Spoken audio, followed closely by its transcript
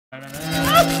No.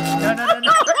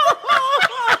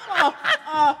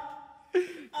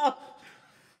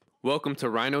 Welcome to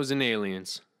Rhinos and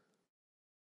Aliens.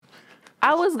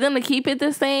 I was gonna keep it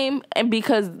the same, and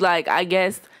because like I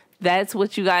guess that's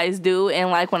what you guys do, and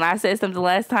like when I said something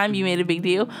last time, you made a big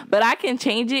deal. But I can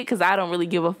change it because I don't really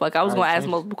give a fuck. I was gonna ask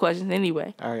multiple questions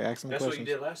anyway. All right, ask some questions. That's what you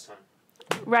did last time.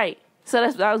 Right. So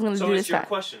that's what I was gonna do this your time.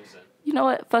 questions then. You know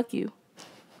what? Fuck you.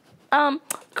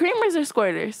 Creamers or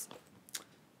squirters?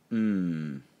 I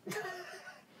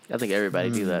think everybody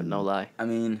do that, no lie. I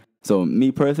mean, so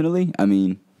me personally, I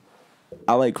mean,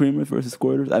 I like creamers versus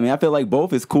squirters. I mean, I feel like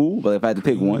both is cool, but if I had to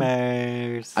pick one,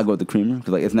 I go with the creamer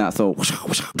because like it's not so.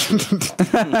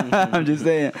 I'm just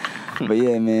saying, but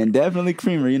yeah, man, definitely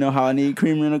creamer. You know how I need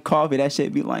creamer in a coffee? That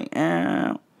shit be like, you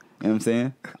know what I'm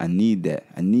saying? I need that.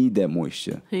 I need that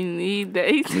moisture. You need that.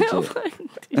 He sounds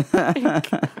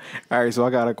like. All right, so I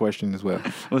got a question as well.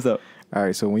 What's up? All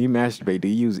right, so when you masturbate, do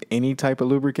you use any type of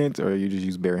lubricants or you just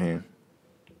use bare hand?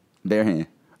 Bare hand.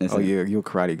 That's it. Yeah, you're a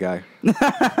karate guy.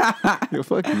 Yo,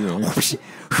 fuck you.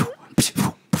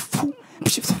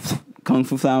 Kung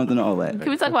fu sounds and all that. Can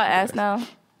we talk about ass now?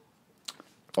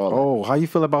 Oh, how you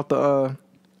feel about the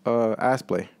ass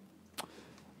play?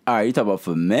 All right, you talk about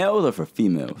for males or for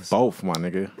females? Both, my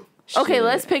nigga. Okay, Shit.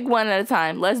 let's pick one at a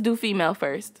time. Let's do female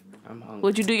first. I'm hungry.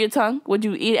 Would you do your tongue? Would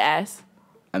you eat ass?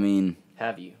 I mean,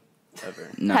 Have you ever?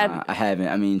 nah, I haven't.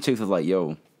 I mean, chicks was like,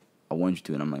 yo, I want you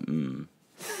to. And I'm like,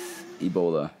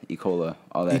 Ebola, E. coli,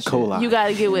 all that coli. You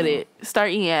gotta get with it.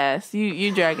 Start eating ass.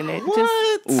 You dragging it.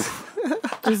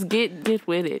 Just get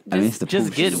with it. I mean, it's the Just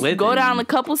poof get shit. with Go it. down a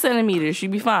couple centimeters.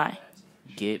 You'll be fine.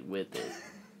 Get with it.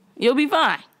 You'll be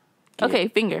fine. Okay,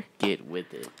 finger. Get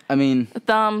with it. I mean, A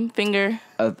thumb, finger.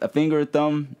 a finger, a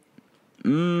thumb. I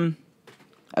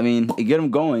mean, it get them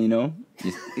going, you know.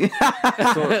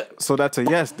 So that's a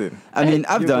yes then. I mean,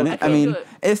 I've done it. I mean,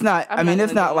 it's not. I'm I mean, not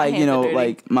it's gonna not go. My like, you hands know, are dirty.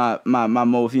 like my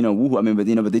most, you know, woohoo. I mean, but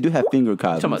they do have finger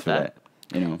condoms about for that.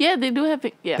 You know, Yeah, they do have.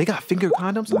 Yeah, They got finger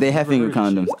condoms? they have finger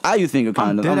condoms. I use finger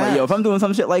condoms. I'm like, yo, if I'm doing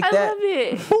some shit like I that, love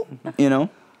it. you know,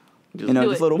 do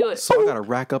just it, little do it. So I gotta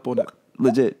rack up on it.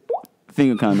 legit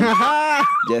finger condoms.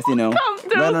 Just, you know, Come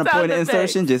through, right on the sound point of effects.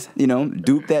 insertion, just, you know,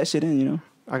 dupe that shit in, you know.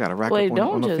 I gotta rack Wait, up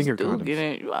don't on the just finger do condoms. get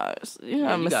it. You you gotta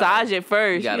gotta- massage it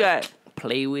first. You You gotta got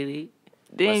play with it,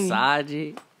 then massage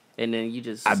it, and then you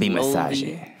just I be slowly-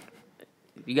 massaging.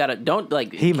 You gotta don't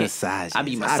like He can't- massages. I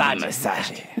be I be massaging.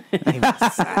 massaging.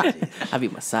 I be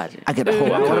massaging. I get the whole.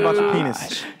 What about your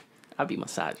penis? I be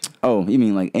massaging. Oh, you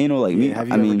mean like anal, like me? Have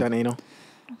you I ever mean, done anal?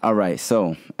 all right.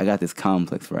 So I got this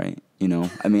complex, right? You know,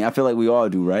 I mean, I feel like we all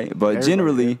do, right? But Everybody,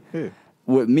 generally, yeah.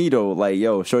 with me though, like,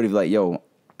 yo, shorty be like, yo,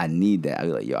 I need that. I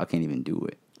be like, yo, I can't even do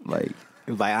it. Like,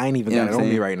 It was like, I ain't even you know got what it I'm on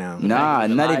me saying? right now. Nah,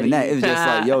 even not lie even to that. you. It's just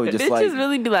like, yo, just bitches like,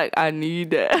 really be like, I need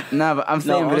that. nah. But I'm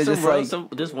saying, but it's just like,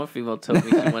 this one female told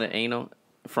me she wanted anal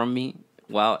from me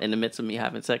while in the midst of me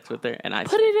having sex with her, and I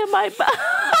Put it in my butt.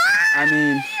 I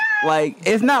mean, like,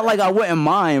 it's not like I wouldn't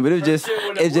mind, but it's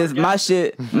just my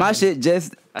shit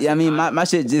just, I mean, my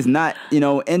shit just not, you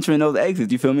know, entering those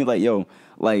exits. You feel me? Like, yo,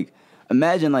 like,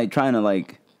 imagine like trying to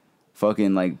like,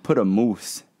 fucking like put a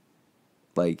moose,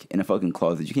 like in a fucking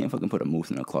closet. You can't fucking put a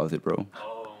moose in a closet, bro.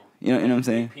 Oh, You know what I'm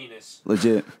saying? penis.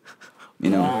 Legit. You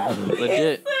know,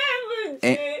 legit.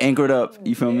 anchored up.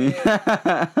 You feel me?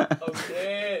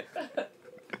 Okay.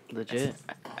 Legit.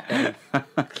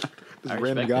 This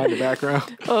random guy in the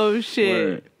background. Oh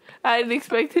shit! Word. I didn't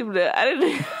expect him to. I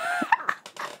didn't.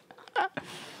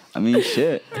 I mean,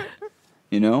 shit.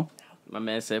 You know, My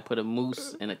man said put a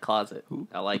moose in a closet.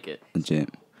 I like it. legit.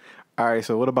 All right,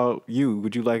 so what about you?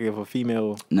 Would you like if a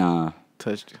female Nah,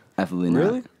 touched you? absolutely not.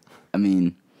 Really? I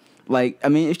mean,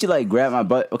 if she like grabbed my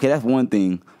butt, okay, that's one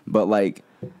thing. But like,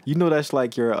 You know that's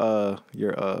like your what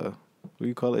do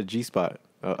you call it? G spot.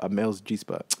 A male's G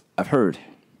spot. I've heard,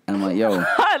 and I'm like, yo.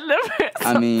 I never. Heard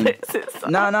I mean,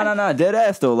 no, dead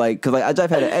ass though. Like, cause like I just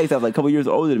had an ex that was like a couple years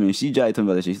older than me. And she just told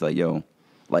me about that shit. She's like, yo,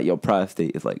 like your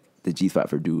prostate is like the G spot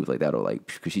for dudes like that, or like,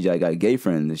 cause she just got a gay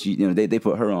friend. And she, you know, they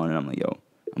put her on, and I'm like, yo,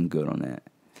 I'm good on that.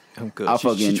 I'm good. I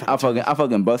She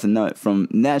fucking bust a nut from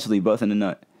naturally busting a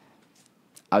nut.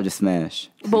 I'll just smash.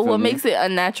 You But feel what me? makes it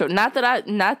unnatural? Not that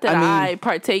I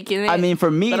partake in it. I mean,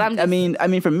 for me, but I'm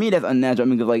just- for me, that's unnatural. I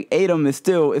mean, cause like Adam is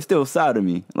still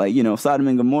sodomy. Like, you know, Sodom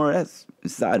and Gomorrah, that's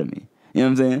sodomy. You know what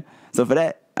I'm saying? So for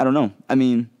that, I don't know. I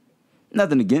mean,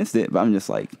 nothing against it, but I'm just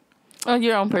like,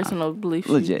 your own personal belief.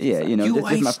 legit, yeah. You know, You this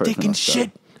is ain't my personal sticking stuff.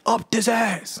 shit up this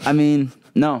ass. I mean,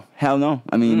 No, hell no.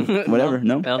 I mean, whatever.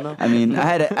 No, hell no. I mean, I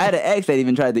had an ex that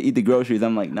even tried to eat the groceries.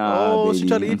 I'm like, nah, Oh, baby, she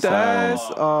tried to I'm eat the sorry.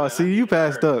 ass. Oh, see, you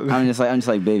passed up. I'm just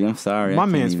like, baby, I'm sorry. My I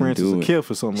can't man's even friends do was a it. kill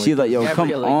for something. She's like, yo, come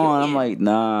Gabriella, on. you I'm in. like,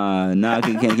 nah, I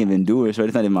can't even do it. So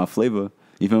it's not even my flavor.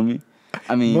 You feel me?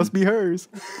 I mean, must be hers.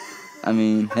 I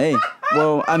mean, hey.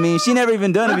 Well, I mean, she never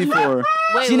even done it before.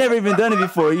 Wait, She never even done it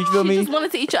before. You feel She me? just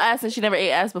wanted to eat your ass and she never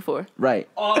ate ass before. Right.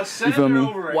 Oh, send You feel her me?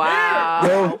 over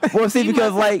Wow. Well, see, He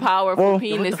because must have like, powerful well,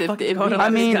 penis if going on? I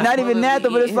mean, This not guy even that though,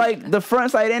 but it's eating. like the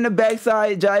front side and the back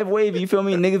side jive wavy. You feel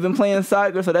me? Niggas been playing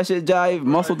soccer, so that shit jive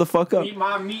muscle the fuck up. Eat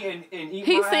my meat and eat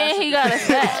He's my saying ass. he got a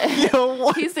fat. Yo,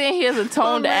 what? He's saying he has a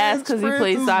toned ass because he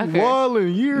plays soccer. Wallin',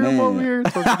 you hear him Man. over here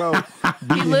talking about He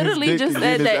beating his literally dick just and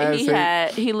said getting that his he ass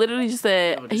had. He literally just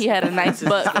said he had a nice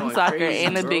butt from going soccer crazy,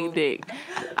 and a bro. big dick.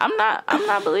 I'm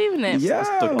not believing it. Yeah. That's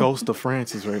the ghost of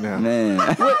Francis right now. Man.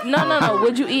 No.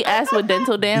 Would you eat ass with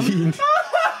dental dam?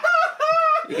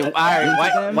 All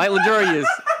right, white luxurious.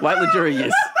 White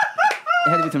luxurious. It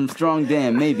had to be some strong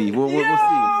damn, maybe. We'll see.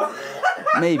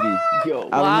 Maybe. Yo. I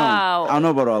don't Wow. know. I don't know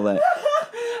about all that.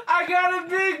 I got a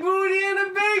big booty and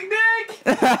a big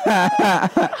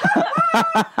dick.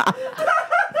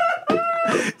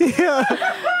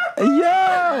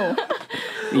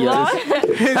 Yo.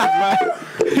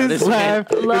 His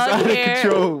laugh is long out of hair.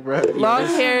 control, bro. Long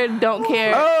hair don't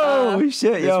care. Oh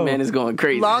shit, This yo. man is going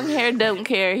crazy. Long hair don't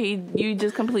care. You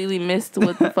just completely missed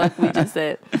what the fuck we just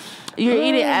said. You're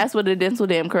eating ass with a dental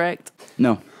dam, correct?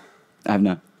 No, I have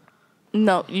not.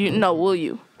 No, will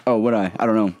you? Oh, would I? I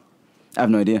don't know. I have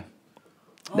no idea.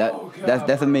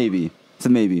 That's a maybe. It's a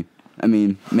maybe. I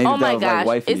mean, maybe Oh if that my was like gosh,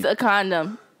 wifey. it's a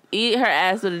condom. Eat her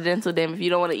ass with a dental dam if you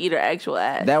don't want to eat her actual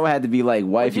ass. That would have to be like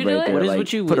wifey you do right it? there. What is like,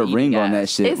 with you put a with ring eating on that ass?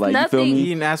 shit. It's like, you feel nothing. me?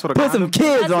 Eating ass with a Put some condom.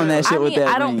 kids on that shit with that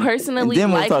I don't ring. personally And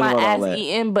then we'll like talk my about all ass that.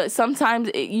 eaten, but sometimes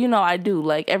I do.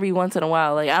 Like every once in a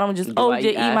while, like I don't just Do I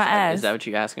just eat my Like, ass. Is that what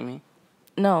you asking me?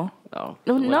 No, No.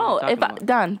 no. What are you If talking about?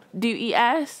 Don, do you eat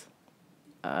ass?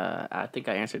 I think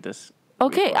I answered this.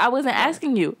 Okay, before. I wasn't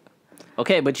asking you.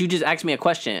 Okay, but you just asked me a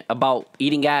question about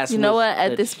eating ass. You know with what? At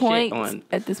the this shit point, on.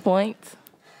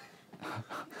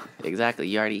 Exactly.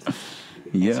 You already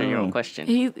answered your own Yo.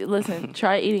 question. listen.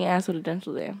 Try eating ass with a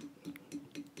dental dam,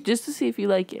 just to see if you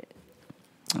like it,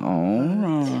 All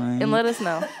right. and let us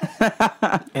know.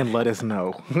 And let us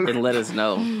know. And let us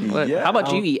know. Yeah. How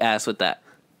about you eat ass with that?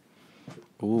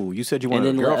 Ooh, you said you And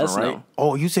wanted a then let us girlfriend, right? know.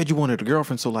 Oh, you said you wanted a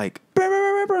girlfriend, so like,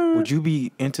 would you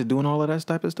be into doing all of that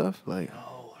type of stuff? Like,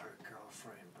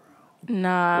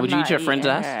 Nah, I'm Would you not eat your friend's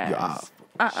eating ass?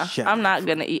 her ass. shut I'm up. not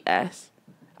gonna eat ass.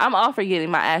 I'm all for getting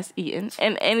my ass eaten,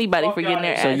 and anybody Fuck for getting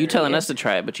their outta ass. So you telling eaten. us to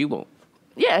try it, but you won't.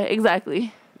 Yeah,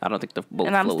 exactly. I don't think the boat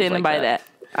And I'm flows standing like by that.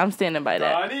 I'm standing by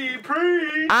that. Donnie,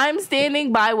 preach. I'm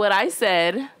standing by what I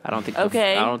said. I don't think.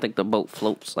 Okay. I don't think the boat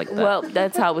floats like that. Well,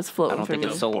 that's how it's I floating don't for think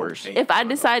me. it soars. If I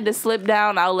decide to slip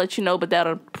down, I'll let you know, but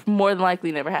that'll more than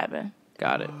likely never happen.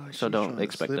 Got it. So she's don't trying to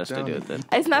expect slip us to down do it and- then.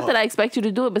 It's not that I expect you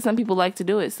to do it, but some people like to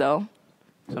do it, so.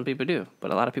 Some people do,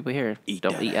 but a lot of people here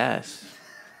don't that eat ass.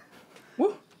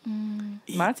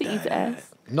 Monty eats ass.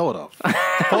 no, the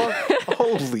fuck?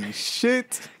 Holy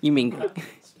shit! You mean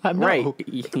I know.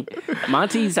 right?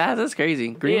 Monty's ass. That's crazy.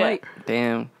 Green Yeah. light.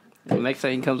 Damn. The next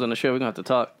time he comes on the show, we're gonna have to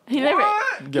talk. He never,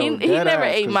 Yo, he dead never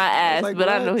ass, ate 'cause my I was ass, like, but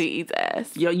I know what? he eats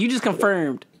ass. Yo, you just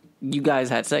confirmed you guys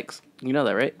had sex. You know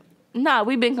that, right? Nah,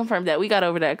 we've been confirmed that. We got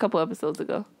over that a couple episodes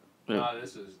ago. No,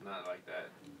 this is not like that.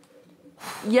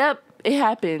 Yep, it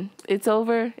happened. It's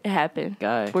over. It happened.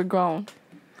 Guy. We're grown.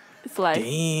 It's like,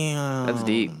 Damn. That's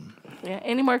deep. yeah.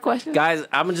 Any more questions? Guys,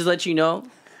 I'm gonna just let you know,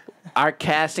 our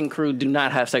cast and crew do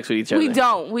not have sex with each other.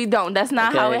 We don't. That's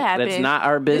not how Okay? it happened. That's not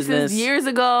our business. This is years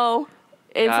ago.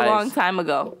 It's Guys. a long time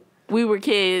ago. We were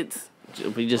kids.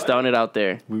 We just throwing it out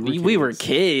there. We were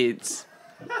kids.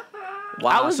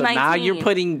 Wow. I was so now 19. you're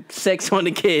putting sex on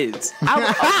the kids.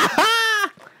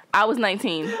 I was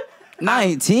 19.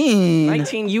 19.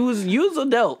 19. You was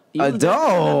adult. You was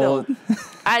Adult.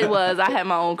 I was. I had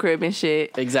my own crib and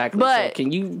shit. Exactly. But- So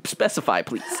can you specify,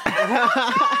 please?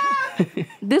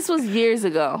 This was years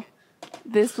ago.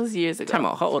 Time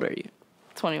out. How old are you?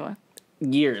 21.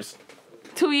 Years.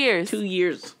 2 years. 2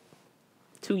 years.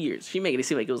 2 years. She making it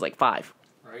seem like it was like 5.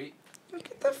 Right?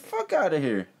 Get the fuck out of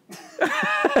here.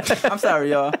 I'm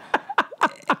sorry, y'all.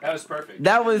 That was perfect.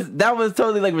 That was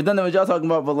totally like redundant what y'all talking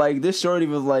about, but like this shorty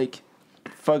was like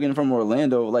fucking from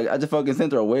Orlando. Like I just fucking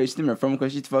sent her away. She sent me from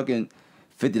because she's fucking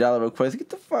 $50 request. Get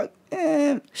the fuck.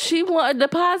 She want a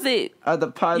deposit. I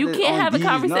deposit. You can't on have a these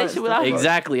conversation nuts. without-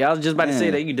 Exactly. I was just about to say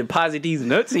Man. that you deposit these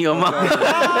nuts in your mouth.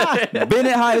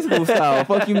 Bennett High School style.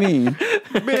 Fuck you mean?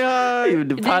 You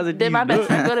deposit Did my these best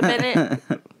friend go to Bennett?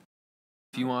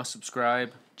 you want to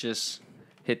subscribe, just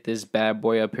hit this bad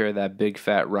boy up here, that big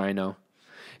fat rhino.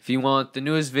 If you want the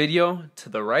newest video, to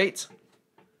the right.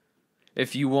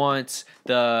 If you want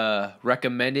the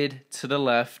recommended, to the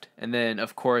left. And then,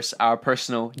 of course, our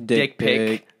personal dick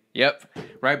pic. Yep,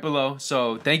 right below.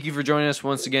 So thank you for joining us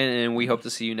once again, and we hope to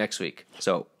see you next week.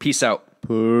 So peace out.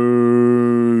 Peace.